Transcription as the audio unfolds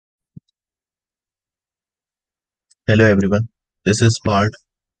Hello everyone, this is part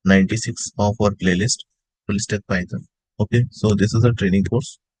 96 of our playlist Full Stack Python. Okay, so this is a training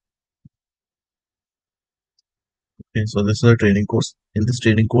course. Okay, so this is a training course. In this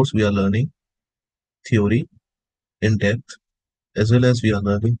training course, we are learning theory in depth as well as we are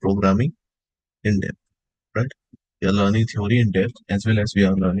learning programming in depth, right? We are learning theory in depth as well as we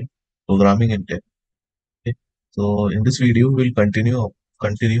are learning programming in depth. Okay, so in this video, we'll continue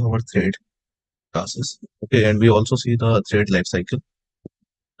our thread classes. Okay, and we also see the thread lifecycle,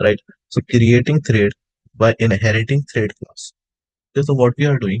 right? So creating thread by inheriting thread class. Okay, so what we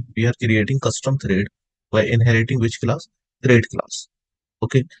are doing, we are creating custom thread by inheriting which class? Thread class.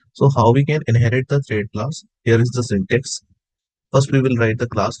 Okay, so how we can inherit the thread class? Here is the syntax. First, we will write the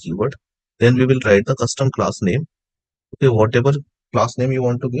class keyword. Then we will write the custom class name. Okay, whatever class name you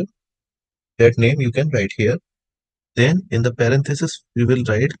want to give, that name you can write here. Then in the parenthesis, we will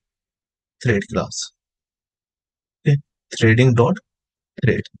write thread class. Okay, threading dot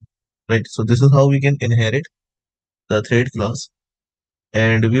thread. Right. So this is how we can inherit the thread class,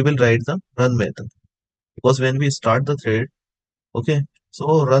 and we will write the run method because when we start the thread, okay,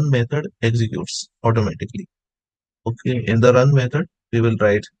 so run method executes automatically. Okay, in the run method, we will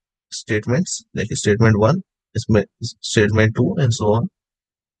write statements like statement 1, statement 2, and so on.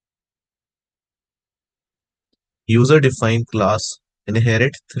 User defined class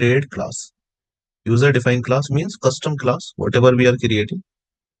inherit thread class. User defined class means custom class, whatever we are creating.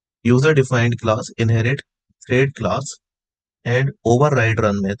 User defined class inherit thread class and override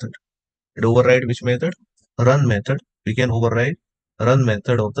run method. And override which method? Run method. We can override run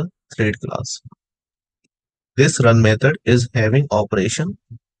method of the thread class. This run method is having operation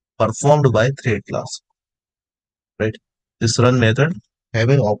performed by thread class, right? This run method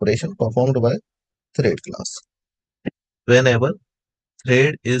having operation performed by thread class. Whenever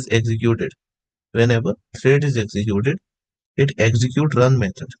thread is executed, whenever thread is executed, it execute run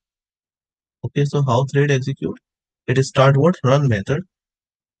method. Okay, so how thread execute? It start what? Run method.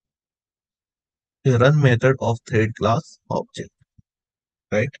 The run method of thread class object,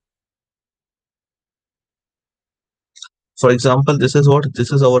 right? For example, this is what?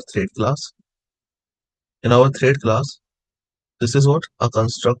 This is our thread class. In our thread class, this is what? A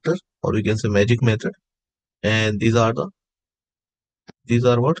constructor, or we can say magic method. And these are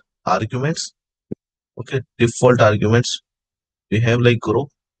what? Arguments. Okay, default arguments. We have like group,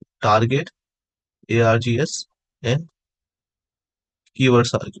 target, args, and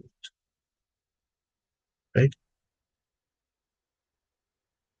keywords argument, right?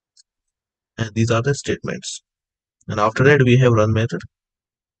 And these are the statements. And after that, we have run method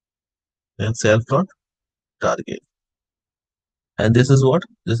and self dot target. And this is what?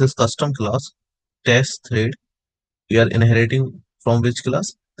 This is custom class test thread. We are inheriting from which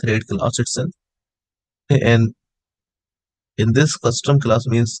class? Thread class itself. Okay, and in this custom class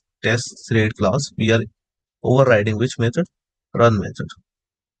means test thread class, we are overriding which method? Run method.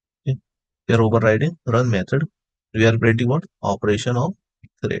 Okay. We are overriding run method. We are printing what? Operation of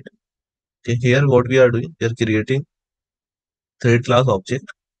thread. Okay. Here what we are doing? We are creating thread class object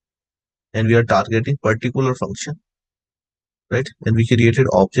and we are targeting particular function, right? And we created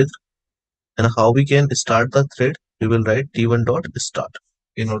object, and how we can start the thread? We will write t1 dot start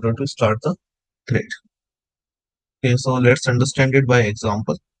in order to start the thread. Okay, so let's understand it by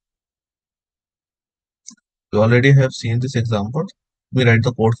example. We already have seen this example. We write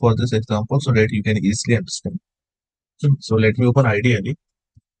the code for this example so that you can easily understand. So let me open IDE.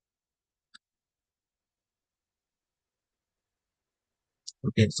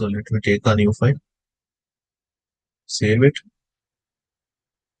 Okay, so let me take a new file, save it.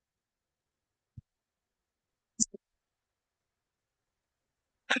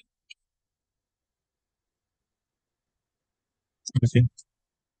 Okay,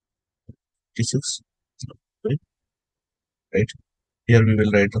 T6. Right, right. Here we will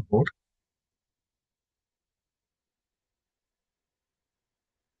write the code.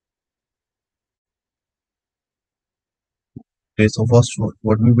 Okay, so first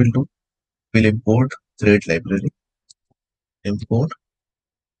what we will do, we'll import thread library, import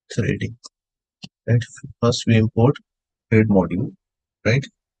threading. Right. First we import thread module. Right.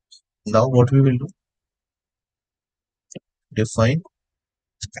 Now what we will do, define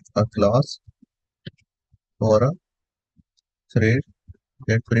a class for a thread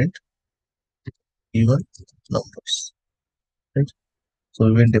that print even numbers. Right. So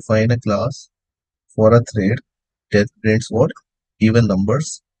we will define a class for a thread that prints what? Even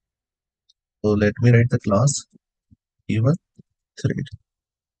numbers. So let me write the class even thread.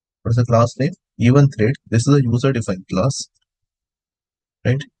 What's the class name? Even thread. This is a user defined class,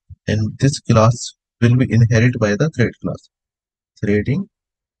 right? And this class will be inherited by the thread class. Threading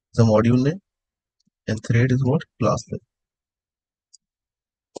is a module name and thread is what? Class name,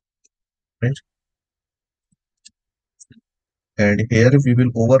 right? And here we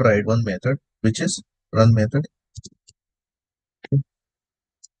will override one method, which is run method.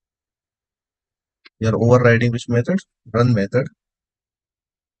 We are overriding which method? Run method.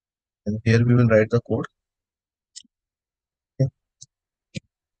 And here we will write the code. Okay.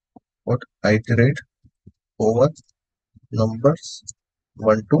 What? Iterate over numbers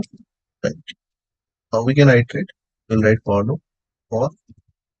 1 to 20. How we can iterate? We'll write for loop for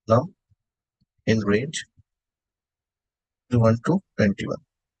num in range 1 to 21.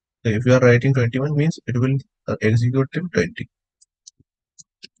 So if you are writing 21 means it will execute till 20.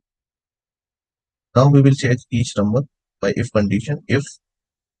 Now we will check each number by if condition. If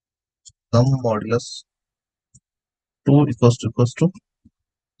num modulus 2 equals to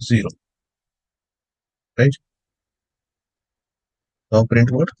 0, right? Now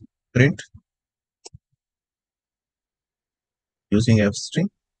print what? Print using f string.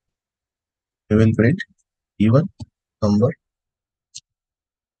 We will print even number.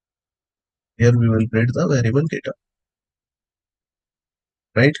 Here we will print the variable data,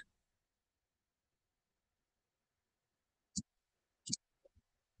 right?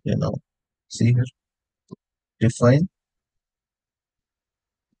 Yeah, now see here. Define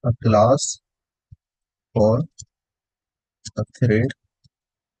a class for a thread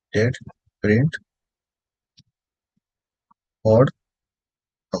that print odd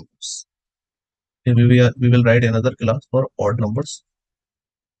numbers. Here we will write another class for odd numbers.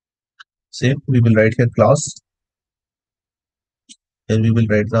 Same, we will write here class. Here we will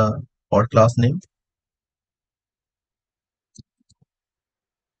write the odd class name.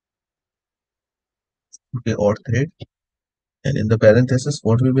 Okay, odd thread. And in the parenthesis,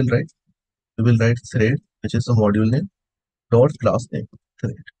 what we will write? We will write thread, which is the module name, dot class name,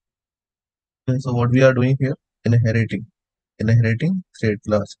 thread. Okay, so what we are doing here? Inheriting thread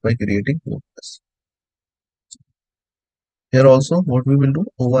class by creating new class. Here also, what we will do?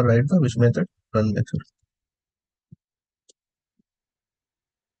 Override the which method? Run method.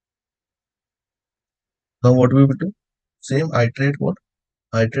 Now what we will do? Same iterate what?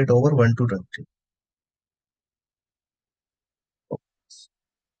 Iterate over 1 to 20.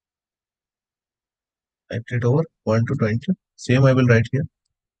 Iterate over 1 to 20. Same I will write here.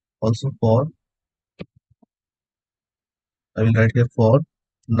 Also for, I will write here for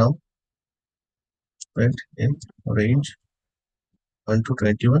num right in range 1 to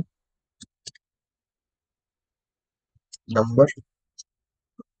 21. Number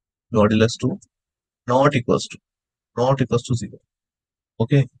modulus 2 not equals to not equals to 0.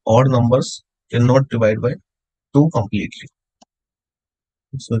 Okay, odd numbers cannot divide by 2 completely.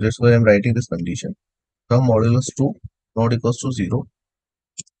 So that's why I'm writing this condition. Num modulus 2 not equals to 0,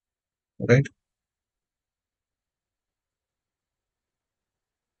 right?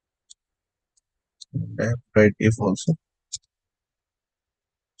 And write if also.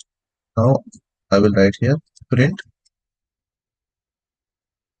 Now I will write here print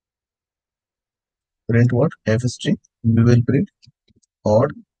what? F string. We will print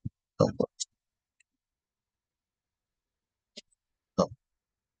odd number. Now,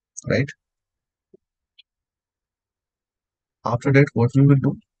 right? After that, what we will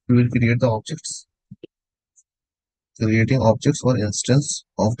do? We will create the objects. Creating objects or instance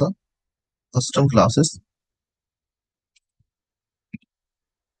of the custom classes.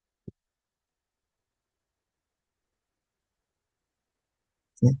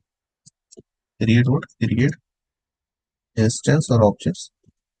 Okay. Create what? Create instance or objects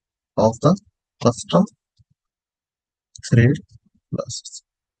of the custom thread classes.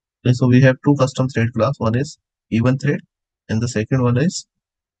 Okay, so we have two custom thread class. One is even thread and the second one is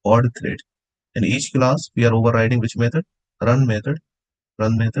odd thread. In each class, we are overriding which method? Run method.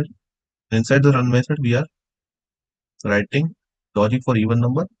 Run method. Inside the run method, we are writing logic for even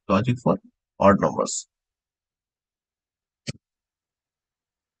number, logic for odd numbers.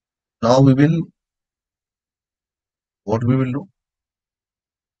 Now what we will do?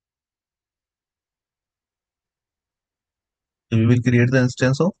 We will create the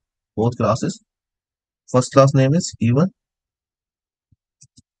instance of both classes. First class name is even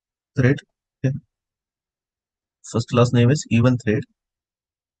thread. Okay. First class name is even thread.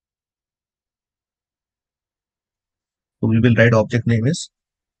 So we will write object name is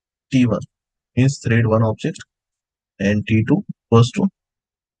T1 means thread 1 object and T2 equals to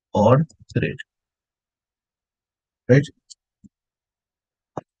odd thread. Right.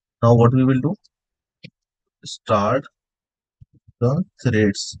 Now what we will do? Start the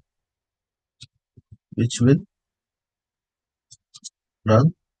threads. which will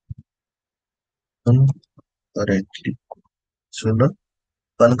run concurrently. Which will run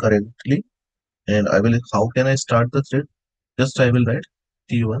concurrently. And I will, how can I start the thread? Just I will write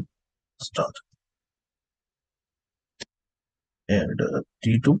T1 start and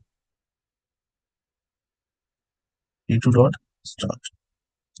T2 dot start.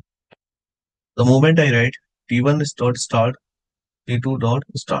 The moment I write T1 dot start, T2 dot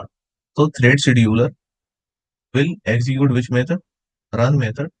start. So thread scheduler will execute which method? Run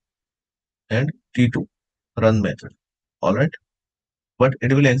method and T2 run method. Alright. But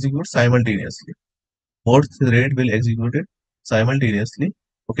it will execute simultaneously. Both thread will execute it simultaneously.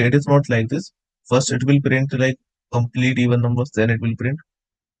 Okay, it is not like this. First it will print like complete even numbers, then it will print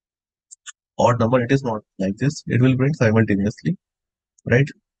odd number. It is not like this. It will print simultaneously, right?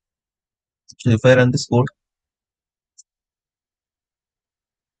 So if I run this code,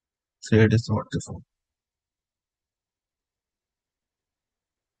 thread is not defined.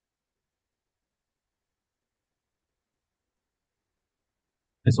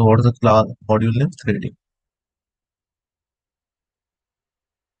 So what is the class module name? Threading.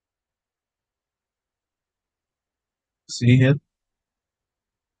 See here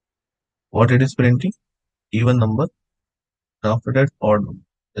what it is printing? Even number. After that, odd number.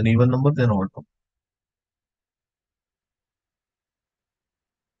 Then even number, then odd number.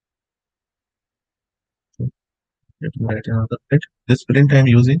 So let me write another print. This print I am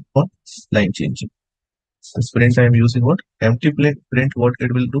using for line changing. This print I am using what? Empty print. What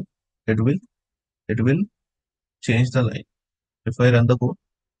it will do? It will change the line. If I run the code,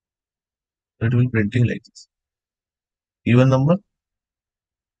 it will printing like this. Even number,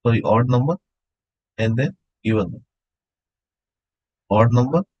 sorry, odd number, and then even number. Odd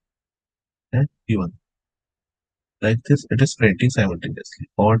number and even. Like this, it is printing simultaneously.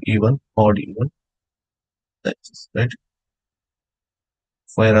 Odd, even, like this, right?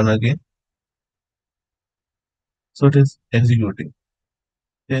 If I run again, so it is executing.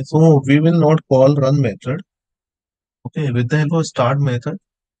 Okay, so we will not call run method. Okay, with the help of start method,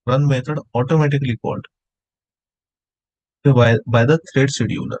 run method automatically called, okay, by the thread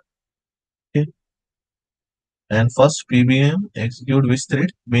scheduler. Okay, and first PBM execute which thread?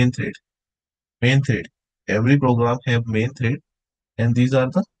 Main thread. Main thread. Every program have main thread, and these are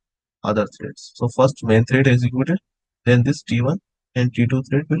the other threads. So first main thread executed, then this T1 and T2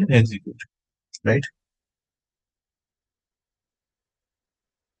 thread will execute, right?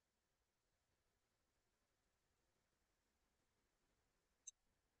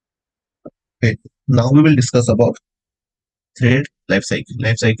 Okay. Now we will discuss about thread life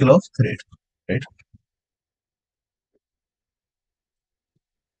cycle of thread, right?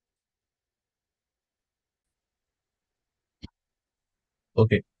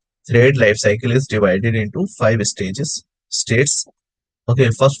 Okay. Thread life cycle is divided into 5 states. Okay,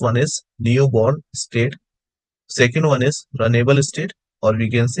 first one is newborn state. Second one is runnable state, or we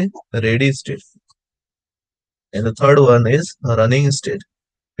can say ready state. And the third one is running state.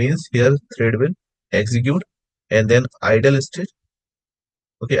 Means here thread will execute, and then idle state.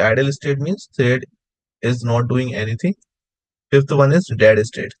 Okay, idle state means thread is not doing anything. Fifth one is dead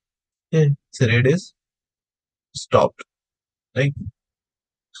state. Okay, thread is stopped. Right.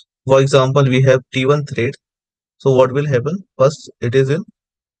 For example, we have T1 thread. So what will happen? First, it is in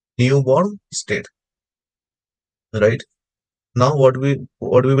newborn state. Right. Now what we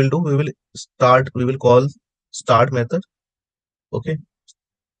will do? We will call start method. Okay.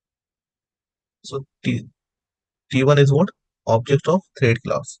 So T1 is what? Object of thread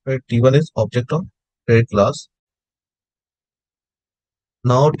class. Right. T1 is object of thread class.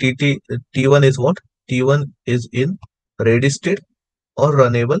 Now T1 is what? T1 is in ready state or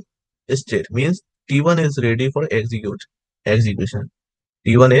runnable state. Means T1 is ready for execution.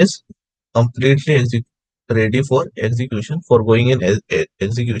 T1 is completely ready for execution. For going in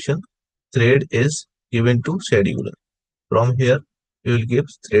execution, thread is given to scheduler. From here, we will give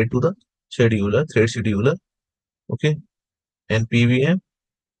thread to the thread scheduler. Okay, and PVM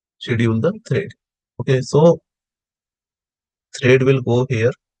schedule the thread. Okay, so thread will go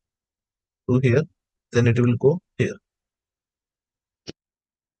here to here, then it will go here.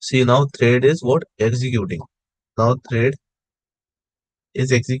 See, now thread is what? Executing. Now thread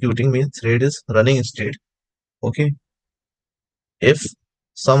is executing means thread is running state. Okay, if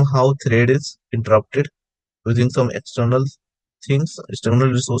somehow thread is interrupted using some external things, external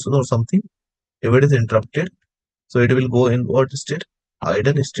resources or something, if it is interrupted, so it will go in what state?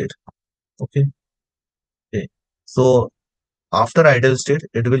 Idle state. Okay. Okay. So after idle state,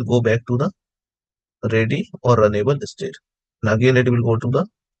 it will go back to the ready or runnable state. And again, it will go to the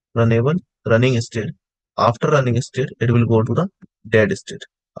runnable running state. After running state, it will go to the dead state.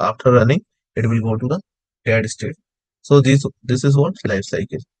 After running, it will go to the dead state. So this is what life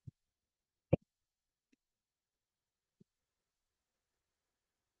cycle.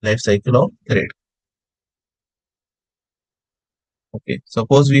 Life cycle of thread. Okay.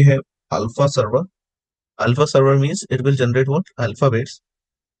 Suppose we have alpha server. Alpha server means it will generate what? Alphabets.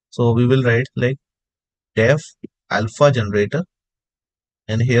 So we will write like def alpha generator.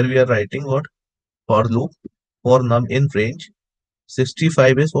 And here we are writing what? For loop for num in range.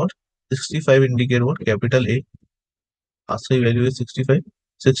 65 is what? 65 indicate what? Capital A. ASCII value is 65.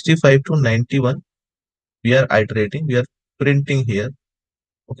 65 to 91. We are iterating. We are printing here.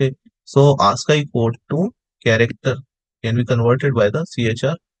 Okay. So ASCII code to character can be converted by the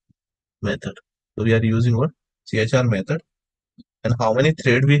CHR method. So we are using what? CHR method. And how many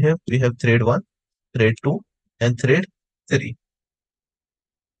thread we have? We have thread 1, thread 2, and thread 3.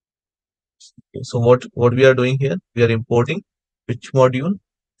 Okay, so what we are doing here? We are importing which module?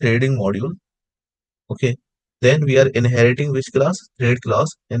 Threading module. Okay. Then we are inheriting which class? Thread class.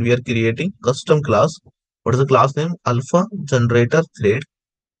 And we are creating custom class. What is the class name? Alpha generator thread.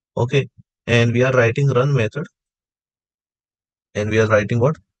 Okay. And we are writing run method. And we are writing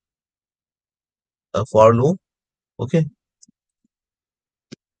what? A for loop. Okay.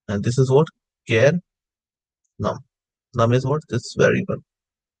 And this is what? Char num. Num is what? This variable.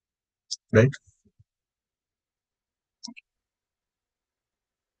 Right.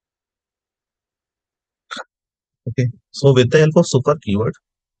 Okay. So with the help of super keyword,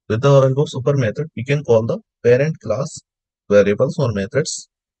 with the help of super method, we can call the parent class variables or methods.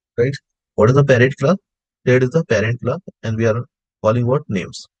 Right. What is the parent class? That is the parent class, and we are calling what?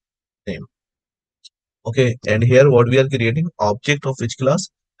 Names. Name. Okay. And here what we are creating? Object of which class?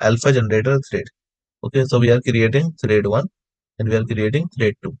 Alpha generator thread. Okay. So we are creating thread 1 and we are creating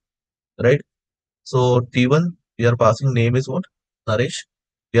thread 2. Right. So T1 we are passing name is what? Naresh.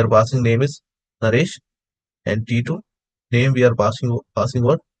 We are passing name is Naresh. And T2 name we are passing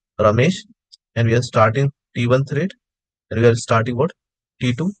what? Ramesh. And we are starting T1 thread and we are starting what?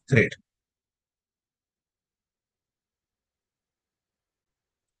 T2 thread.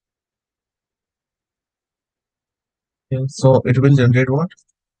 Okay. So it will generate what?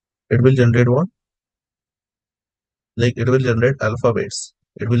 It will generate what? Like it will generate alphabets.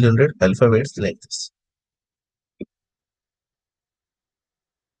 It will generate alphabets like this.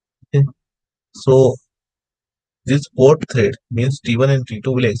 Okay. So this both thread means T1 and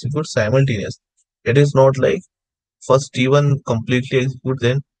T2 will execute simultaneously. It is not like first T1 completely execute,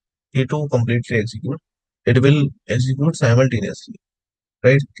 then T2 completely execute. It will execute simultaneously,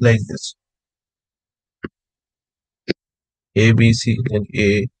 right? Like this. A, B, C, then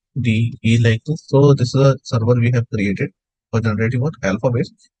A, D, E like this. So this is a server we have created for generating what?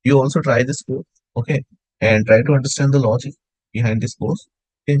 Alphabets. You also try this code, okay? And try to understand the logic behind this course.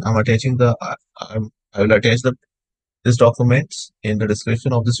 Okay, I'm attaching the I will attach the this documents in the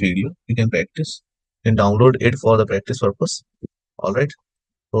description of this video. You can practice and download it for the practice purpose. All right.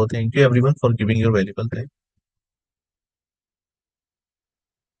 So thank you everyone for giving your valuable time.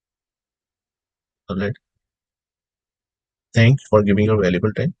 All right. Thanks for giving your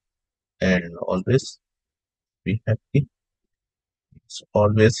valuable time and always be happy.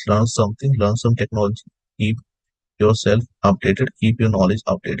 Always learn something, learn some technology. Keep yourself updated, keep your knowledge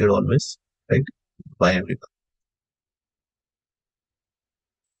updated always. Right. Bye everyone.